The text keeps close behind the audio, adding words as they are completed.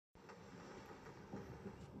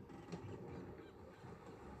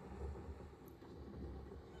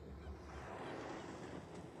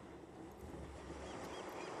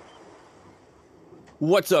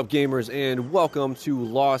What's up, gamers, and welcome to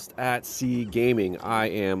Lost at Sea Gaming. I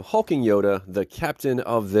am Hulking Yoda, the captain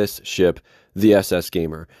of this ship, the SS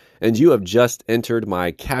Gamer, and you have just entered my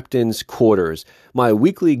Captain's Quarters, my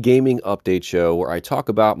weekly gaming update show where I talk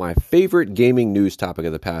about my favorite gaming news topic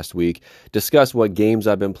of the past week, discuss what games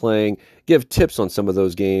I've been playing, give tips on some of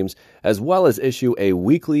those games, as well as issue a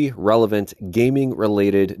weekly relevant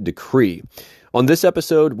gaming-related decree. On this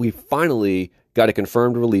episode, we finally got a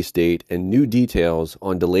confirmed release date and new details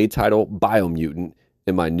on delayed title Biomutant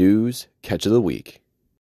in my news catch of the week.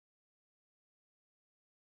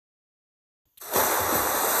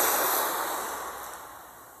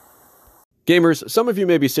 Gamers, some of you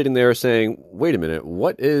may be sitting there saying, wait a minute,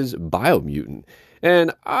 what is Biomutant?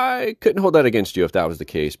 And I couldn't hold that against you if that was the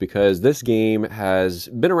case, because this game has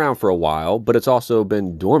been around for a while, but it's also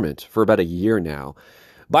been dormant for about a year now.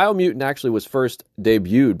 Biomutant actually was first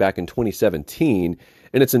debuted back in 2017,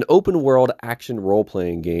 and it's an open-world action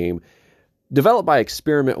role-playing game developed by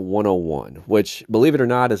Experiment 101, which, believe it or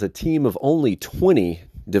not, is a team of only 20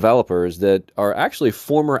 developers that are actually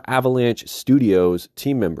former Avalanche Studios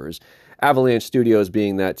team members. Avalanche Studios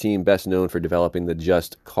being that team best known for developing the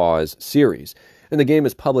Just Cause series. And the game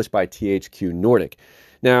is published by THQ Nordic.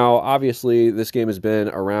 Now, obviously, this game has been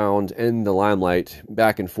around in the limelight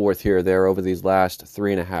back and forth here or there over these last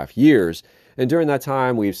 3.5 years. And during that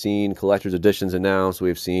time, we've seen collector's editions announced,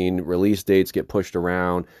 we've seen release dates get pushed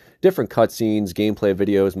around, different cutscenes, gameplay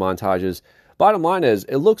videos, montages. Bottom line is,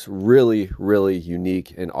 it looks really, really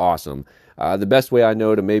unique and awesome. The best way I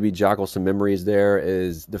know to maybe joggle some memories there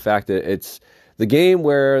is the fact that it's the game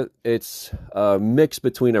where it's a mix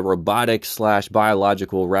between a robotic /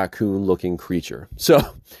 biological raccoon-looking creature. So,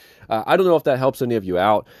 I don't know if that helps any of you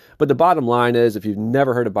out, but the bottom line is, if you've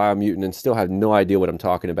never heard of Biomutant and still have no idea what I'm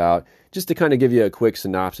talking about, just to kind of give you a quick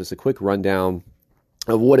synopsis, a quick rundown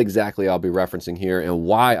of what exactly I'll be referencing here and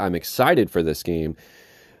why I'm excited for this game.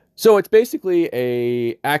 So, it's basically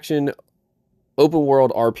a action open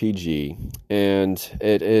world RPG, and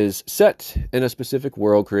it is set in a specific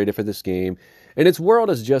world created for this game. And its world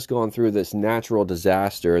has just gone through this natural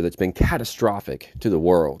disaster that's been catastrophic to the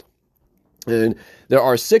world. And there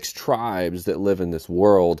are 6 tribes that live in this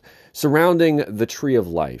world surrounding the Tree of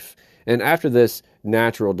Life. And after this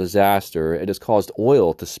natural disaster, it has caused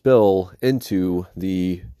oil to spill into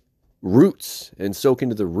the roots and soak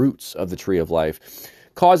into the roots of the Tree of Life,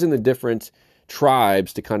 causing the different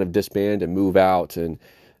tribes to kind of disband and move out and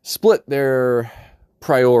split their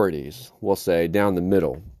priorities, we'll say, down the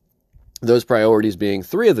middle. Those priorities being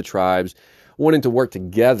 3 of the tribes wanting to work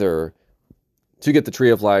together to get the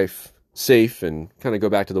Tree of Life safe and kind of go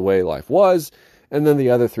back to the way life was, and then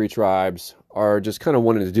the other 3 tribes are just kind of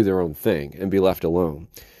wanting to do their own thing and be left alone.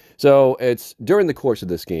 So it's during the course of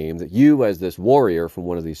this game that you, as this warrior from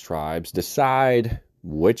one of these tribes, decide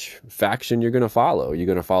which faction you're going to follow. You're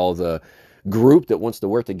going to follow the group that wants to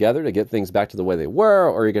work together to get things back to the way they were,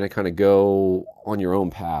 or you're going to kind of go on your own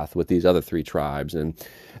path with these other 3 tribes. And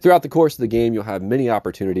throughout the course of the game, you'll have many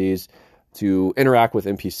opportunities to interact with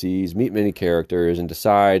NPCs, meet many characters, and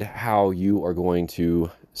decide how you are going to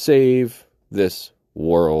save this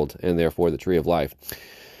world and therefore the Tree of Life.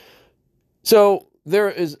 So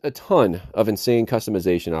there is a ton of insane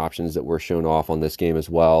customization options that were shown off on this game as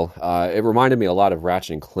well. It reminded me a lot of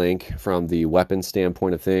Ratchet & Clank from the weapon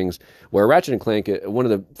standpoint of things, where Ratchet & Clank, one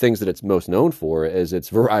of the things that it's most known for is its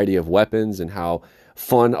variety of weapons and how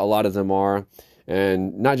fun a lot of them are.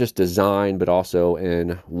 And not just design, but also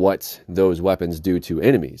in what those weapons do to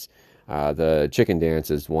enemies. The chicken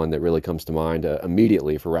dance is one that really comes to mind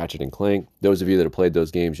immediately for Ratchet & Clank. Those of you that have played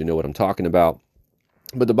those games, you know what I'm talking about.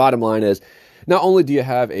 But the bottom line is, not only do you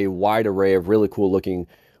have a wide array of really cool looking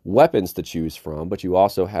weapons to choose from, but you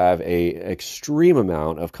also have an extreme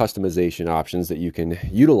amount of customization options that you can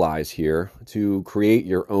utilize here to create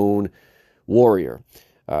your own warrior.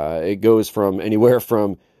 It goes from anywhere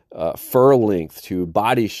from fur length to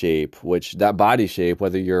body shape, which that body shape,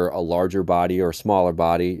 whether you're a larger body or a smaller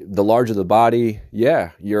body, the larger the body,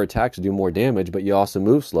 yeah, your attacks do more damage, but you also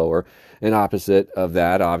move slower. And opposite of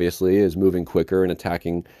that, obviously, is moving quicker and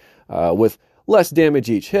attacking with less damage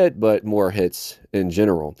each hit, but more hits in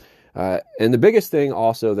general. And the biggest thing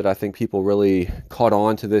also that I think people really caught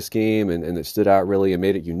on to this game and that stood out really and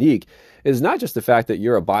made it unique is not just the fact that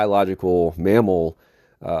you're a biological mammal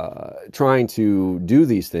trying to do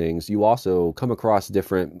these things. You also come across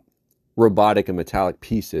different robotic and metallic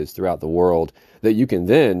pieces throughout the world that you can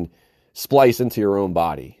then splice into your own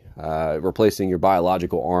body, replacing your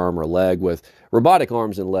biological arm or leg with robotic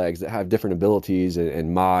arms and legs that have different abilities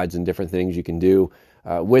and mods and different things you can do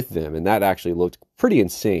with them, and that actually looked pretty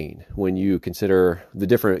insane when you consider the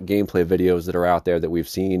different gameplay videos that are out there that we've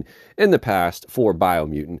seen in the past for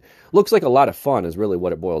Biomutant. Looks like a lot of fun is really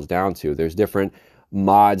what it boils down to. There's different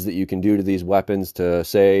mods that you can do to these weapons to,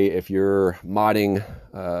 say, if you're modding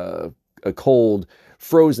a cold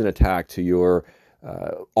frozen attack to your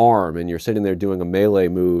arm and you're sitting there doing a melee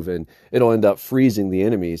move and it'll end up freezing the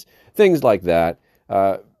enemies, things like that.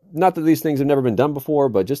 Not that these things have never been done before,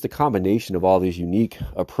 but just the combination of all these unique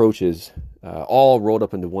approaches all rolled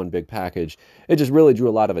up into one big package, it just really drew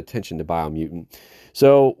a lot of attention to Biomutant.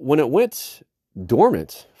 So when it went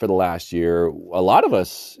dormant for the last year, a lot of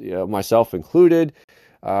us, myself included,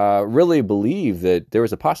 really believed that there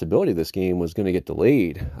was a possibility this game was going to get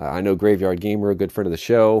delayed. I know Graveyard Gamer, a good friend of the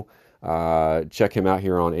show, check him out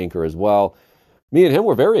here on Anchor as well. Me and him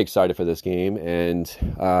were very excited for this game, and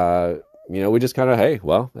we just kind of, hey,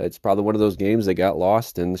 well, it's probably one of those games that got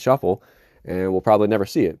lost in the shuffle, and we'll probably never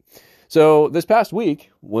see it. So this past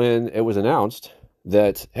week, when it was announced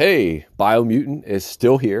that, hey, Biomutant is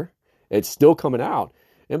still here, it's still coming out,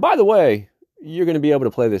 and by the way, you're going to be able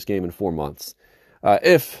to play this game in 4 months,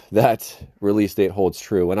 if that release date holds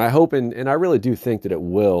true. And I hope, and I really do think that it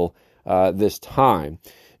will this time.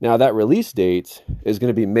 Now, that release date is going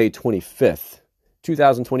to be May 25th,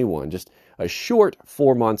 2021, just a short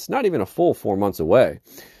 4 months, not even a full 4 months away.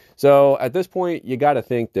 So at this point, you got to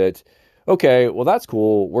think that, okay, well, that's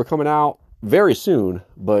cool. We're coming out very soon,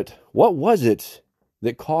 but what was it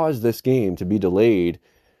that caused this game to be delayed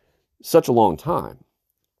such a long time?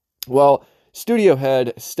 Well, studio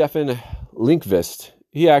head Stefan Linkvist,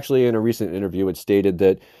 he actually in a recent interview had stated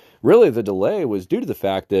that really the delay was due to the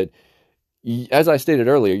fact that, as I stated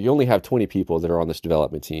earlier, you only have 20 people that are on this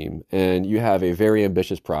development team, and you have a very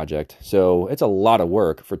ambitious project. So it's a lot of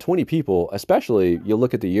work for 20 people, especially you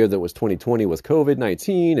look at the year that was 2020 with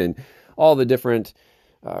COVID-19 and all the different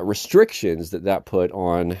restrictions that put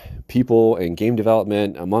on people and game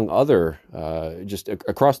development, among other, just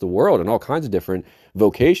across the world and all kinds of different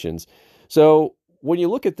vocations. So when you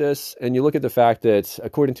look at this and you look at the fact that,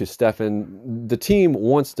 according to Stefan, the team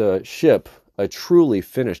wants to ship a truly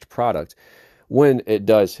finished product when it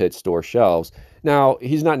does hit store shelves. Now,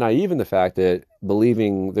 he's not naive in the fact that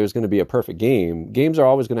believing there's going to be a perfect game. Games are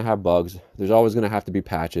always going to have bugs. There's always going to have to be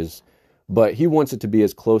patches. But he wants it to be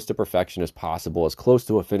as close to perfection as possible, as close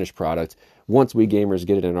to a finished product once we gamers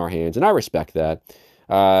get it in our hands. And I respect that.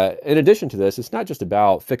 In addition to this, it's not just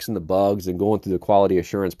about fixing the bugs and going through the quality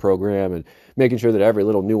assurance program and making sure that every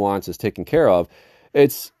little nuance is taken care of.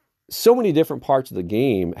 It's so many different parts of the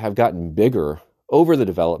game have gotten bigger over the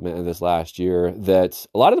development in this last year that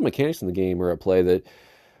a lot of the mechanics in the game are at play that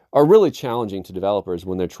are really challenging to developers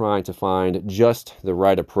when they're trying to find just the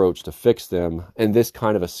right approach to fix them in this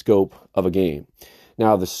kind of a scope of a game.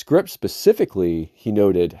 Now, the script specifically, he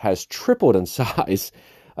noted, has tripled in size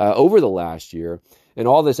over the last year. And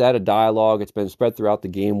all this added dialogue, it's been spread throughout the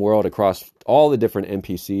game world across all the different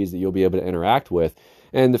NPCs that you'll be able to interact with.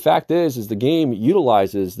 And the fact is the game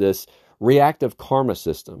utilizes this reactive karma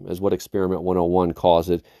system, is what Experiment 101 calls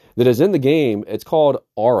it, that is in the game. It's called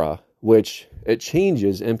Aura, which it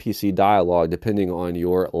changes NPC dialogue depending on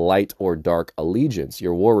your light or dark allegiance,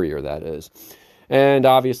 your warrior, that is. And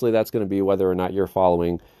obviously that's going to be whether or not you're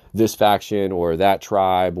following this faction or that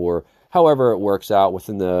tribe, or however it works out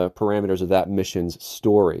within the parameters of that mission's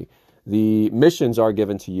story. The missions are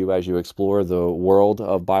given to you as you explore the world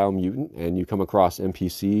of Biomutant, and you come across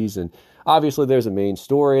NPCs, and obviously there's a main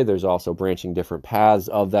story. There's also branching different paths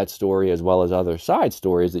of that story, as well as other side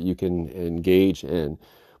stories that you can engage in.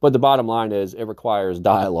 But the bottom line is it requires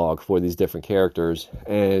dialogue for these different characters,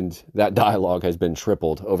 and that dialogue has been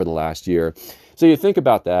tripled over the last year. So you think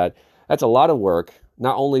about that, that's a lot of work,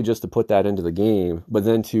 not only just to put that into the game, but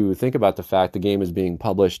then to think about the fact the game is being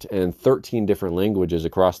published in 13 different languages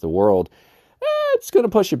across the world. It's going to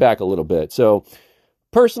push you back a little bit. So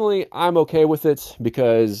personally, I'm okay with it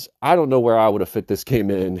because I don't know where I would have fit this game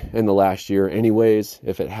in the last year anyways,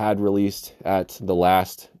 if it had released at the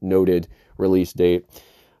last noted release date.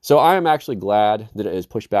 So I am actually glad that it is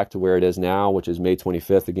pushed back to where it is now, which is May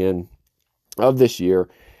 25th again of this year.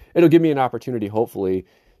 It'll give me an opportunity, hopefully,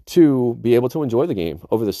 to be able to enjoy the game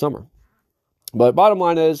over the summer. But bottom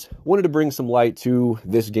line is, wanted to bring some light to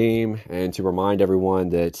this game and to remind everyone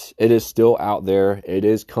that it is still out there, it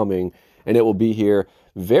is coming, and it will be here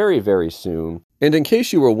very, very soon. And in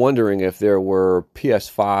case you were wondering if there were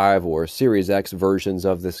PS5 or Series X versions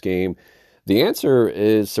of this game, the answer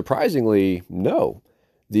is surprisingly no.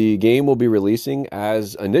 The game will be releasing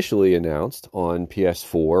as initially announced on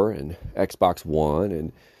PS4 and Xbox One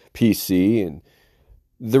and PC, and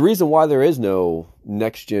The reason why there is no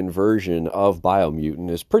next-gen version of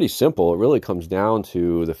Biomutant is pretty simple. It really comes down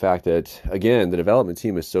to the fact that, again, the development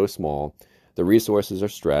team is so small, the resources are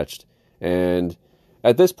stretched, and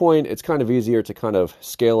at this point, it's kind of easier to kind of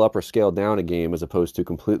scale up or scale down a game as opposed to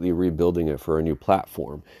completely rebuilding it for a new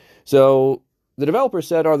platform. So the developer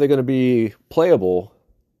said, are they going to be playable?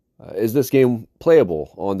 Is this game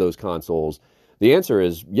playable on those consoles? The answer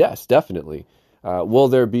is yes, definitely. Will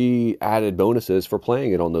there be added bonuses for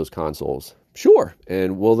playing it on those consoles? Sure.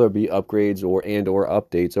 And will there be upgrades or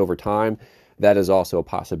updates over time? That is also a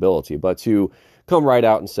possibility. But to come right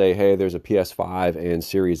out and say, hey, there's a PS5 and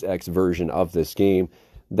Series X version of this game,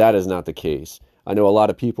 that is not the case. I know a lot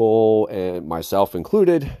of people, and myself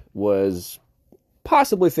included, was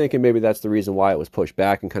possibly thinking maybe that's the reason why it was pushed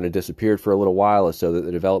back and kind of disappeared for a little while, is so that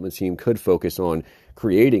the development team could focus on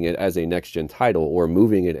creating it as a next-gen title or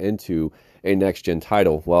moving it into a next-gen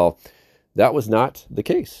title. Well, that was not the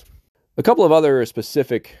case. A couple of other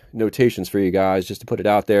specific notations for you guys, just to put it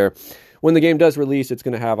out there. When the game does release, it's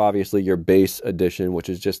going to have, obviously, your base edition, which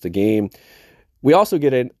is just the game. We also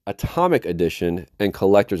get an Atomic Edition and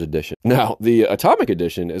Collector's Edition. Now, the Atomic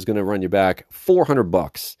Edition is going to run you back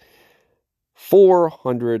 $400.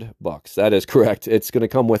 $400. That is correct. It's going to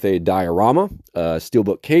come with a diorama, a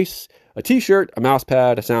steelbook case, a t-shirt, a mouse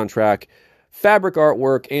pad, a soundtrack, fabric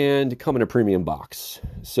artwork, and come in a premium box.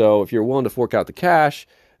 So if you're willing to fork out the cash,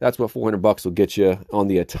 that's what $400 will get you on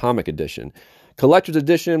the Atomic Edition. Collector's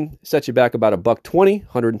Edition sets you back about $120,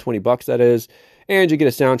 $120 that is, and you get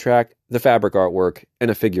a soundtrack, the fabric artwork, and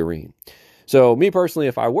a figurine. So me personally,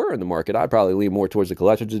 if I were in the market, I'd probably lean more towards the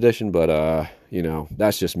Collector's Edition, but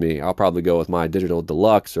that's just me. I'll probably go with my Digital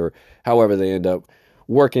Deluxe or however they end up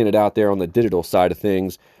working it out there on the digital side of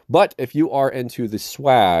things. But if you are into the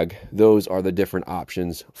swag, those are the different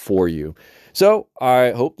options for you. So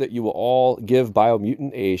I hope that you will all give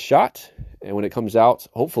Biomutant a shot, and when it comes out,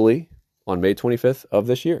 hopefully on May 25th of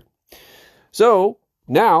this year. So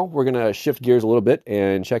now we're going to shift gears a little bit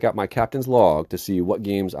and check out my captain's log to see what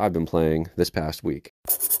games I've been playing this past week.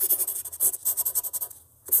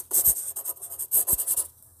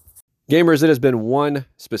 Gamers, it has been one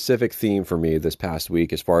specific theme for me this past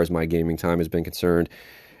week as far as my gaming time has been concerned,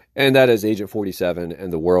 and that is Agent 47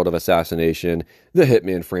 and the World of Assassination, the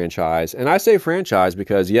Hitman franchise. And I say franchise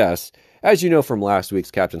because, yes, as you know from last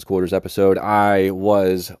week's Captain's Quarters episode, I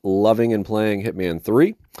was loving and playing Hitman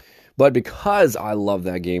 3. But because I love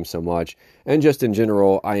that game so much, and just in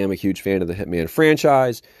general, I am a huge fan of the Hitman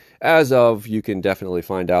franchise. As of, you can definitely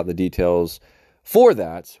find out the details for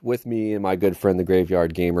that with me and my good friend, the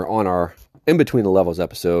Graveyard Gamer, on our In Between the Levels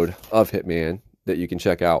episode of Hitman that you can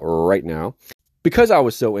check out right now. Because I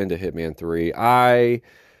was so into Hitman 3, I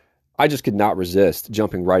just could not resist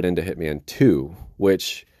jumping right into Hitman 2,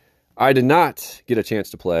 which I did not get a chance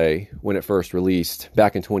to play when it first released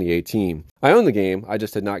back in 2018. I own the game, I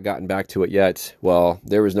just had not gotten back to it yet. Well,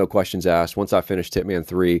 there was no questions asked. Once I finished Hitman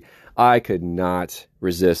 3, I could not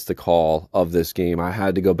resist the call of this game. I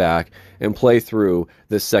had to go back and play through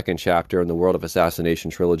this second chapter in the World of Assassination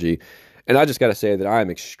trilogy. And I just got to say that I am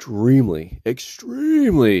extremely,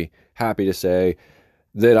 extremely happy to say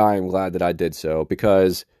that I am glad that I did so,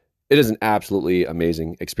 because it is an absolutely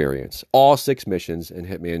amazing experience. All 6 missions in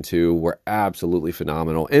Hitman 2 were absolutely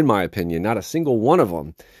phenomenal, in my opinion. Not a single one of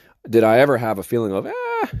them did I ever have a feeling of,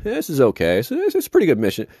 this is okay, so this is a pretty good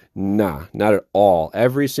mission. Nah, not at all.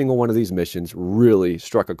 Every single one of these missions really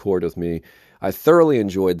struck a chord with me. I thoroughly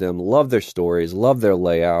enjoyed them, loved their stories, loved their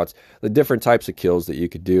layouts, the different types of kills that you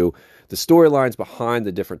could do, the storylines behind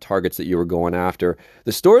the different targets that you were going after,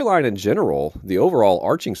 the storyline in general, the overall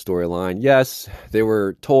arching storyline. Yes, they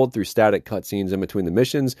were told through static cutscenes in between the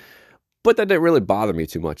missions, but that didn't really bother me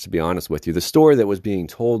too much, to be honest with you. The story that was being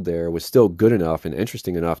told there was still good enough and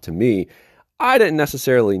interesting enough to me. I didn't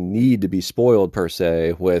necessarily need to be spoiled, per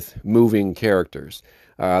se, with moving characters.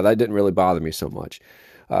 That didn't really bother me so much.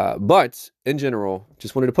 But in general,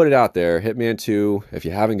 just wanted to put it out there. Hitman 2, if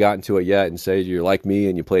you haven't gotten to it yet and say you're like me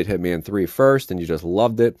and you played Hitman 3 first and you just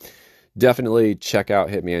loved it, definitely check out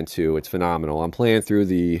Hitman 2. It's phenomenal. I'm playing through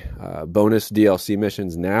the bonus DLC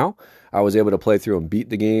missions now. I was able to play through and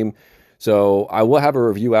beat the game. So I will have a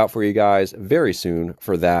review out for you guys very soon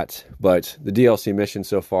for that. But the DLC mission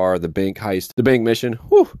so far, the bank heist, the bank mission,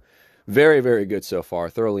 whew, very, very good so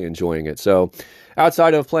far. Thoroughly enjoying it. So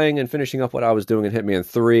outside of playing and finishing up what I was doing in Hitman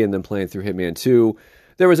 3 and then playing through Hitman 2,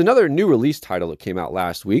 There was another new release title that came out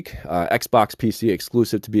last week, Xbox PC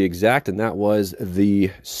exclusive to be exact, and that was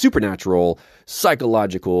the supernatural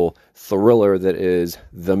psychological thriller that is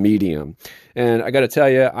The Medium. And I got to tell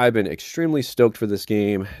you, I've been extremely stoked for this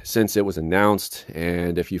game since it was announced.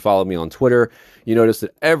 And if you follow me on Twitter, you notice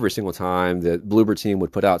that every single time that Bloober Team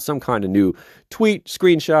would put out some kind of new tweet,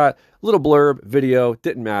 screenshot, little blurb, video,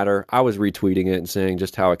 didn't matter. I was retweeting it and saying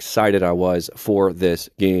just how excited I was for this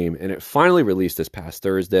game. And it finally released this past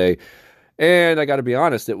Thursday. And I got to be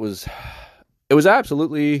honest, it was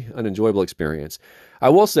absolutely an enjoyable experience. I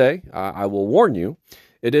will say, I will warn you,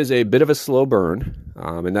 it is a bit of a slow burn,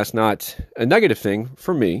 and that's not a negative thing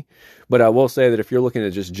for me. But I will say that if you're looking to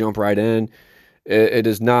just jump right in, it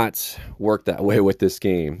does not work that way with this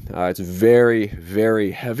game. It's very, very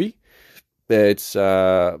heavy. It's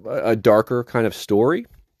a darker kind of story,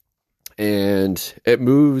 and it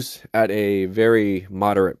moves at a very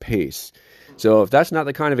moderate pace. So if that's not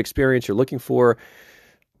the kind of experience you're looking for,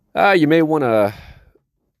 you may want to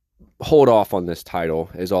hold off on this title,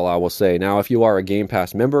 is all I will say. Now, if you are a Game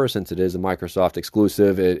Pass member, since it is a Microsoft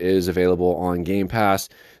exclusive, it is available on Game Pass,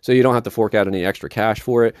 so you don't have to fork out any extra cash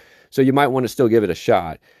for it. So you might want to still give it a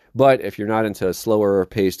shot. But if you're not into slower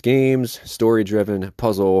paced games, story-driven,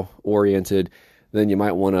 puzzle-oriented, then you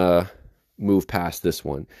might want to move past this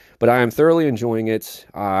one. But I am thoroughly enjoying it.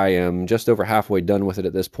 I am just over halfway done with it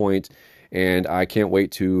at this point, and I can't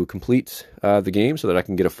wait to complete the game so that I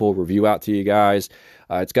can get a full review out to you guys.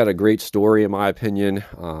 It's got a great story, in my opinion.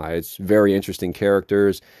 It's very interesting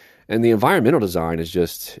characters, and the environmental design is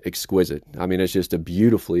just exquisite. I mean, it's just a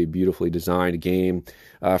beautifully, beautifully designed game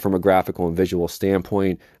from a graphical and visual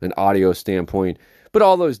standpoint, an audio standpoint. But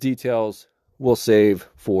all those details we'll save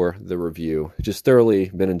for the review. Just thoroughly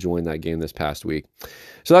been enjoying that game this past week.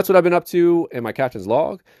 So that's what I've been up to in my captain's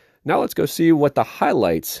log. Now let's go see what the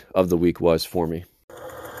highlights of the week was for me.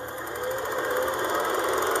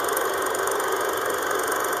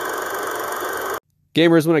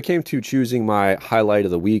 Gamers, when it came to choosing my highlight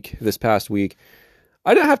of the week this past week,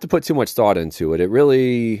 I didn't have to put too much thought into it. It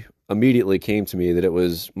really immediately came to me that it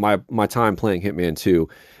was my time playing Hitman 2.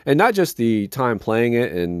 And not just the time playing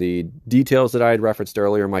it and the details that I had referenced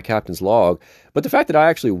earlier in my captain's log, but the fact that I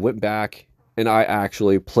actually went back and I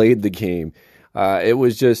actually played the game. It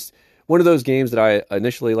was just one of those games that I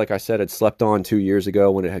initially, like I said, had slept on 2 years ago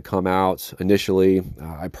when it had come out initially.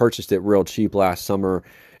 I purchased it real cheap last summer,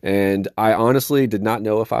 and I honestly did not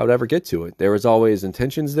know if I would ever get to it. There was always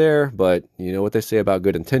intentions there, but you know what they say about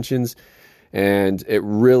good intentions. And it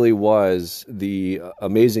really was the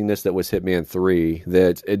amazingness that was Hitman 3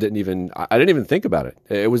 that I didn't even think about it.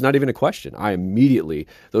 It was not even a question. I immediately,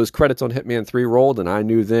 those credits on Hitman 3 rolled, and I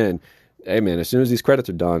knew then, hey man, as soon as these credits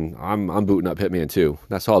are done, I'm booting up Hitman 2.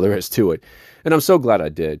 That's all there is to it. And I'm so glad I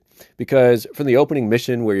did, because from the opening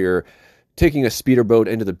mission where you're taking a speeder boat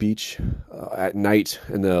into the beach at night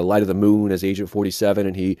in the light of the moon as Agent 47,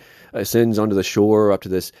 and he ascends onto the shore up to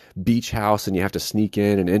this beach house, and you have to sneak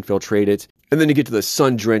in and infiltrate it. And then you get to the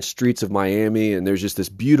sun-drenched streets of Miami, and there's just this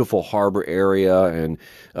beautiful harbor area, and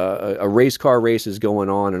a race car race is going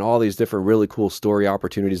on, and all these different really cool story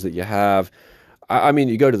opportunities that you have. I mean,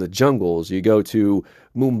 you go to the jungles, you go to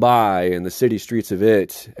Mumbai and the city streets of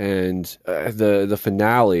it, and the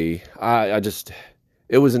finale,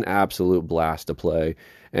 it was an absolute blast to play.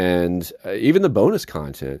 And even the bonus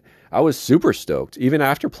content, I was super stoked. Even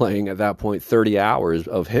after playing at that point 30 hours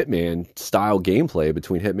of Hitman-style gameplay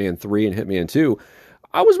between Hitman 3 and Hitman 2,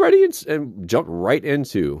 I was ready and jumped right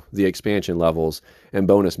into the expansion levels and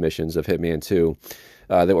bonus missions of Hitman 2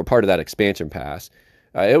 that were part of that expansion pass.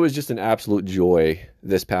 It was just an absolute joy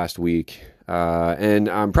this past week, and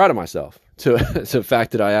I'm proud of myself to the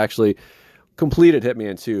fact that I actually completed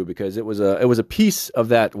Hitman 2, because it was a piece of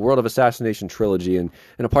that World of Assassination trilogy and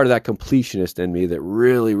a part of that completionist in me that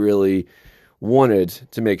really, really wanted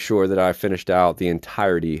to make sure that I finished out the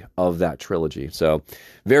entirety of that trilogy. So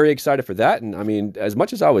very excited for that. And I mean, as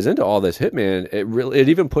much as I was into all this Hitman, it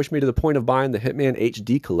even pushed me to the point of buying the Hitman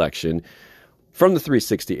HD collection from the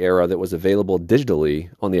 360 era that was available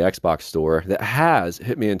digitally on the Xbox store that has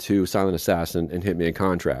Hitman 2, Silent Assassin, and Hitman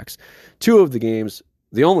Contracts. Two of the games,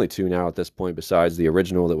 the only two now at this point besides the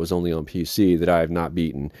original that was only on PC, that I have not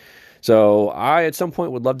beaten. So I, at some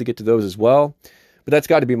point, would love to get to those as well. But that's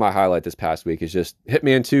got to be my highlight this past week, is just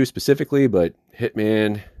Hitman 2 specifically, but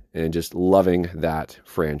Hitman and just loving that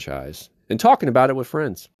franchise and talking about it with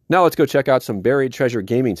friends. Now let's go check out some buried treasure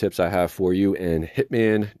gaming tips I have for you in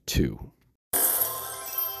Hitman 2.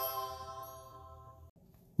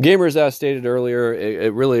 Gamers, as stated earlier,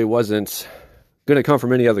 it really wasn't going to come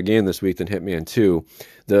from any other game this week than Hitman 2,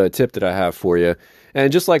 the tip that I have for you.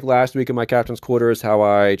 And just like last week in my captain's quarters, how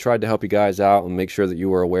I tried to help you guys out and make sure that you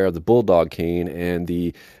were aware of the Bulldog Cane and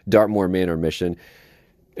the Dartmoor Manor mission.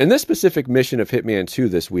 In this specific mission of Hitman 2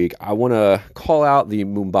 this week, I want to call out the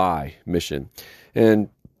Mumbai mission. And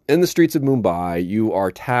in the streets of Mumbai, you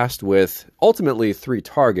are tasked with ultimately 3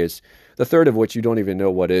 targets, the third of which you don't even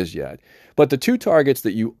know what is yet. But the 2 targets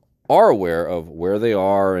that you are aware of where they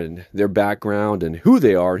are and their background and who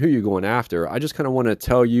they are and who you're going after, I just kind of want to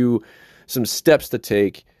tell you some steps to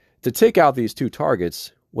take out these 2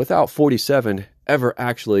 targets without 47 ever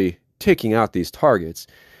actually taking out these targets.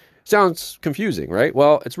 Sounds confusing, right?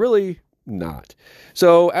 Well, it's really not.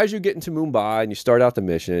 So as you get into Mumbai and you start out the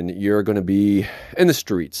mission, you're going to be in the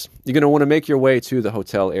streets. You're going to want to make your way to the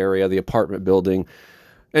hotel area, the apartment building.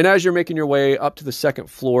 And as you're making your way up to the 2nd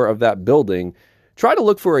floor of that building, try to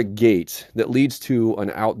look for a gate that leads to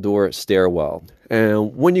an outdoor stairwell.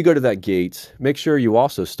 And when you go to that gate, make sure you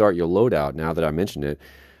also start your loadout, now that I mentioned it,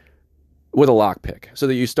 with a lockpick, so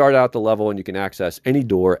that you start out the level and you can access any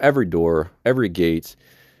door, every gate.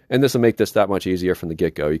 And this will make this that much easier from the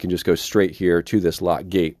get-go. You can just go straight here to this locked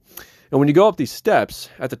gate. And when you go up these steps,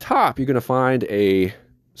 at the top, you're going to find a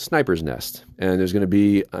sniper's nest. And there's going to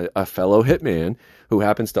be a fellow hitman who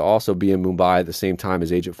happens to also be in Mumbai at the same time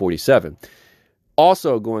as Agent 47.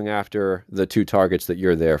 Also going after the 2 targets that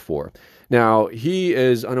you're there for. Now, he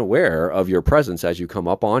is unaware of your presence as you come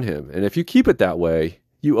up on him. And if you keep it that way,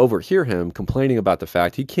 you overhear him complaining about the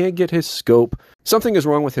fact he can't get his scope. Something is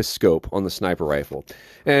wrong with his scope on the sniper rifle.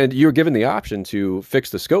 And you're given the option to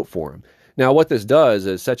fix the scope for him. Now, what this does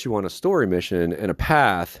is set you on a story mission and a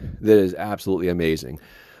path that is absolutely amazing.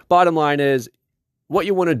 Bottom line is, what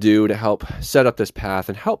you want to do to help set up this path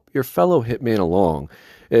and help your fellow hitman along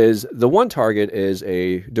is the one target is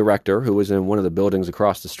a director who is in one of the buildings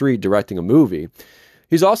across the street directing a movie.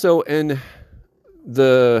 He's also in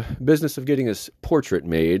the business of getting his portrait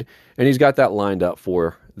made, and he's got that lined up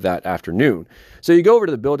for that afternoon. So you go over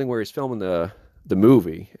to the building where he's filming the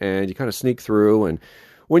movie, and you kind of sneak through, and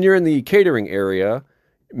when you're in the catering area,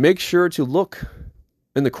 make sure to look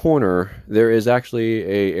in the corner. There is actually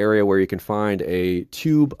an area where you can find a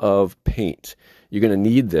tube of paint. You're going to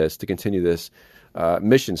need this to continue this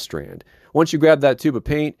mission strand. Once you grab that tube of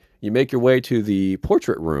paint, you make your way to the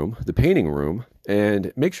portrait room, the painting room,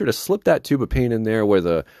 and make sure to slip that tube of paint in there where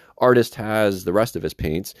the artist has the rest of his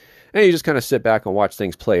paints, and you just kind of sit back and watch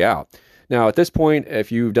things play out. Now, at this point,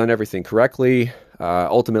 if you've done everything correctly,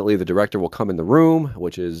 ultimately the director will come in the room,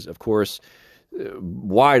 which is, of course,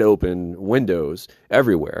 wide open windows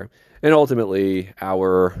everywhere, and ultimately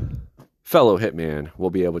our fellow hitman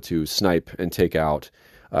will be able to snipe and take out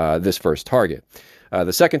this first target.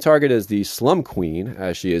 The second target is the Slum Queen,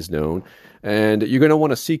 as she is known, and you're going to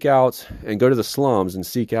want to seek out and go to the slums and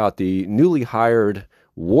seek out the newly hired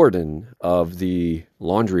warden of the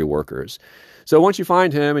laundry workers. So once you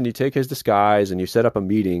find him and you take his disguise and you set up a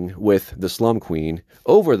meeting with the Slum Queen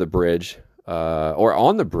over the bridge, or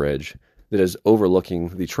on the bridge that is overlooking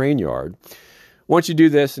the train yard. Once you do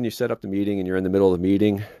this and you set up the meeting and you're in the middle of the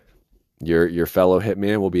meeting, your fellow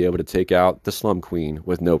hitman will be able to take out the Slum Queen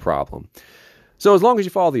with no problem. So as long as you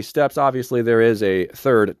follow these steps, obviously there is a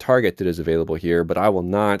third target that is available here, but I will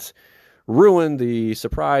not ruin the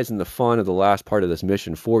surprise and the fun of the last part of this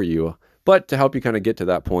mission for you. But to help you kind of get to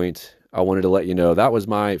that point, I wanted to let you know that was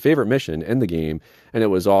my favorite mission in the game, and it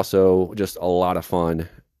was also just a lot of fun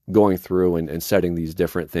going through and setting these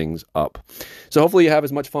different things up. So hopefully you have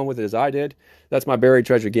as much fun with it as I did. That's my Buried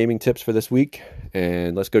Treasure gaming tips for this week,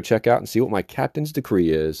 and let's go check out and see what my captain's decree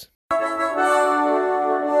is.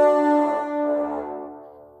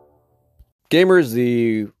 Gamers,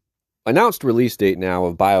 the announced release date now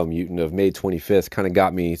of Biomutant of May 25th kind of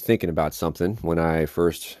got me thinking about something when I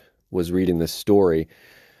first was reading this story.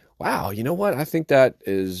 Wow, you know what? I think that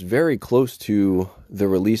is very close to the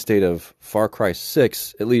release date of Far Cry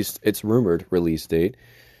 6, at least its rumored release date.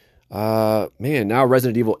 Now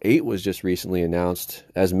Resident Evil 8 was just recently announced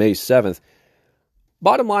as May 7th.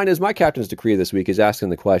 Bottom line is, my captain's decree this week is asking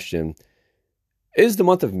the question, is the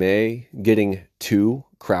month of May getting too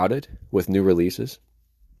crowded with new releases?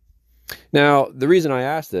 Now, the reason I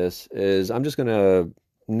ask this is I'm just going to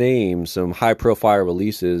name some high-profile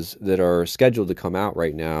releases that are scheduled to come out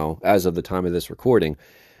right now, as of the time of this recording,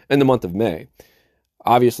 in the month of May.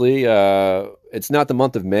 Obviously, it's not the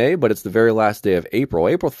month of May, but it's the very last day of April,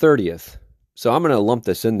 April 30th. So I'm going to lump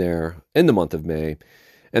this in there in the month of May,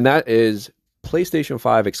 and that is PlayStation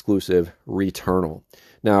 5 exclusive Returnal.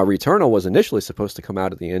 Now, Returnal was initially supposed to come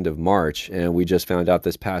out at the end of March, and we just found out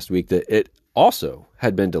this past week that it also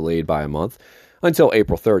had been delayed by a month until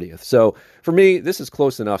April 30th. So for me, this is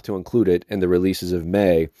close enough to include it in the releases of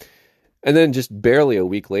May. And then just barely a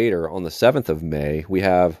week later, on the 7th of May, we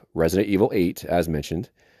have Resident Evil 8, as mentioned.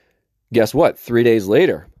 Guess what? 3 days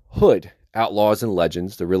later, Hood, Outlaws and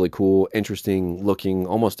Legends, the really cool, interesting looking,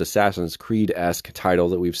 almost Assassin's Creed-esque title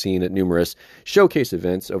that we've seen at numerous showcase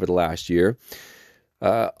events over the last year.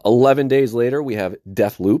 11 days later, we have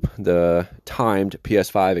Deathloop, the timed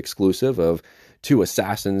PS5 exclusive of two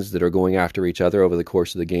assassins that are going after each other over the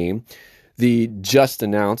course of the game. The just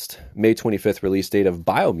announced May 25th release date of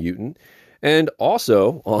Biomutant, and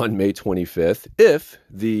also on May 25th, if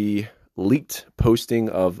the leaked posting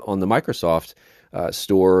on the Microsoft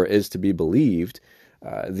store is to be believed,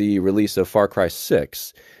 the release of Far Cry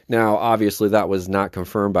 6. Now, obviously, that was not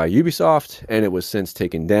confirmed by Ubisoft, and it was since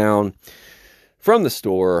taken down from the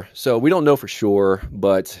store, so we don't know for sure,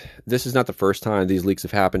 but this is not the first time these leaks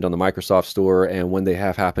have happened on the Microsoft store, and when they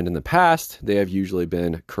have happened in the past, they have usually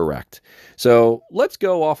been correct. So let's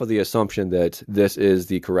go off of the assumption that this is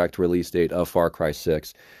the correct release date of Far Cry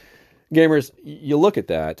 6. Gamers, you look at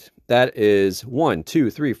that, that is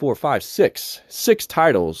 6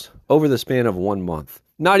 titles over the span of 1 month.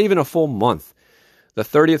 Not even a full month. The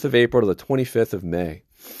 30th of April to the 25th of May.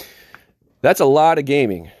 That's a lot of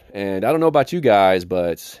gaming. And I don't know about you guys,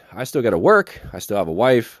 but I still got to work. I still have a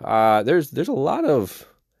wife. There's a lot of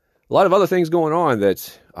other things going on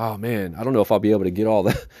that, oh man, I don't know if I'll be able to get all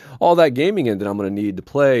that gaming in that I'm going to need to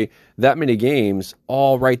play that many games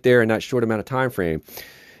all right there in that short amount of time frame.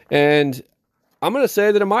 And I'm going to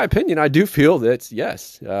say that in my opinion, I do feel that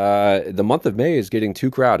yes, the month of May is getting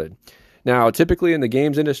too crowded. Now, typically in the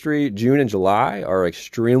games industry, June and July are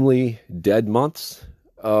extremely dead months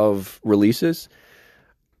of releases.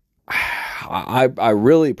 I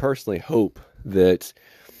really personally hope that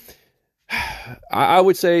I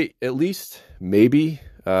would say at least maybe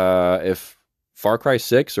if Far Cry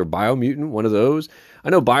 6 or Biomutant, one of those. I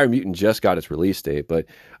know Biomutant just got its release date, but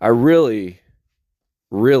I really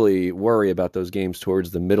worry about those games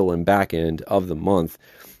towards the middle and back end of the month.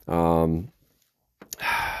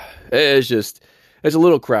 It's a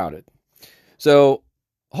little crowded. So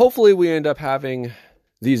hopefully we end up having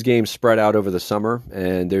these games spread out over the summer,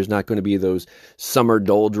 and there's not going to be those summer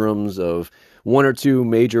doldrums of 1 or 2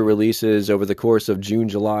 major releases over the course of June,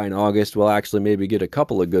 July, and August. We'll actually maybe get a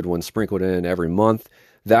couple of good ones sprinkled in every month.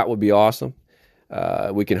 That would be awesome.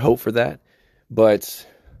 We can hope for that. But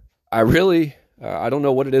I don't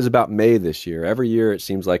know what it is about May this year. Every year it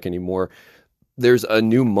seems like anymore, there's a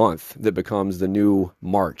new month that becomes the new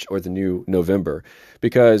March or the new November.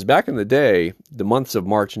 Because back in the day, the months of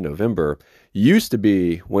March and November used to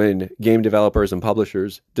be when game developers and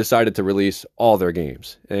publishers decided to release all their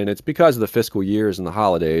games. And it's because of the fiscal years and the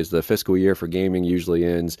holidays. The fiscal year for gaming usually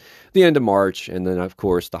ends the end of March, and then, of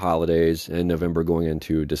course, the holidays in November going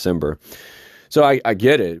into December. So I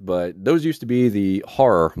get it, but those used to be the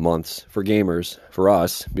horror months for gamers, for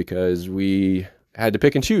us, because we had to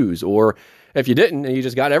pick and choose. Or if you didn't and you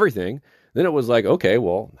just got everything, then it was like, okay,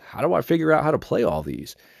 well, how do I figure out how to play all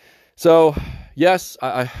these? So, yes,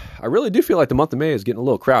 I really do feel like the month of May is getting a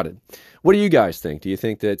little crowded. What do you guys think? Do you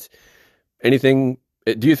think that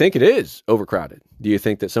do you think it is overcrowded? Do you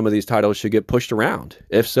think that some of these titles should get pushed around?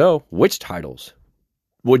 If so, which titles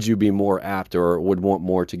would you be more apt or would want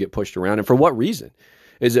more to get pushed around? And for what reason?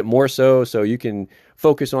 Is it more so you can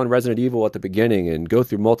focus on Resident Evil at the beginning and go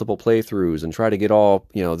through multiple playthroughs and try to get all,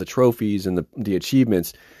 the trophies and the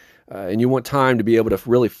achievements, and you want time to be able to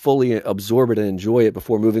really fully absorb it and enjoy it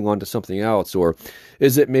before moving on to something else? Or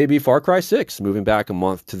is it maybe Far Cry 6, moving back a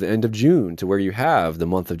month to the end of June to where you have the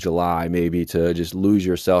month of July maybe to just lose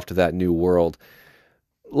yourself to that new world?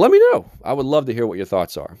 Let me know. I would love to hear what your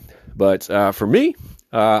thoughts are. But for me,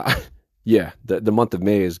 yeah, the month of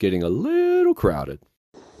May is getting a little crowded.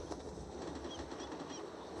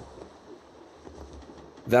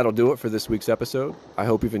 That'll do it for this week's episode. I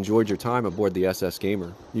hope you've enjoyed your time aboard the SS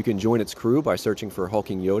Gamer. You can join its crew by searching for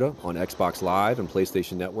Hulking Yoda on Xbox Live and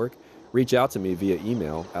PlayStation Network. Reach out to me via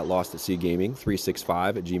email at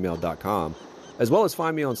lostatsseagaming365@gmail.com, as well as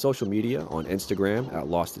find me on social media on Instagram at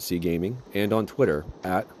lostatsseagaming and on Twitter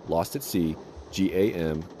at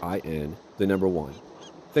lostatsea_GAMIN1.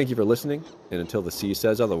 Thank you for listening, and until the sea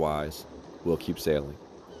says otherwise, we'll keep sailing.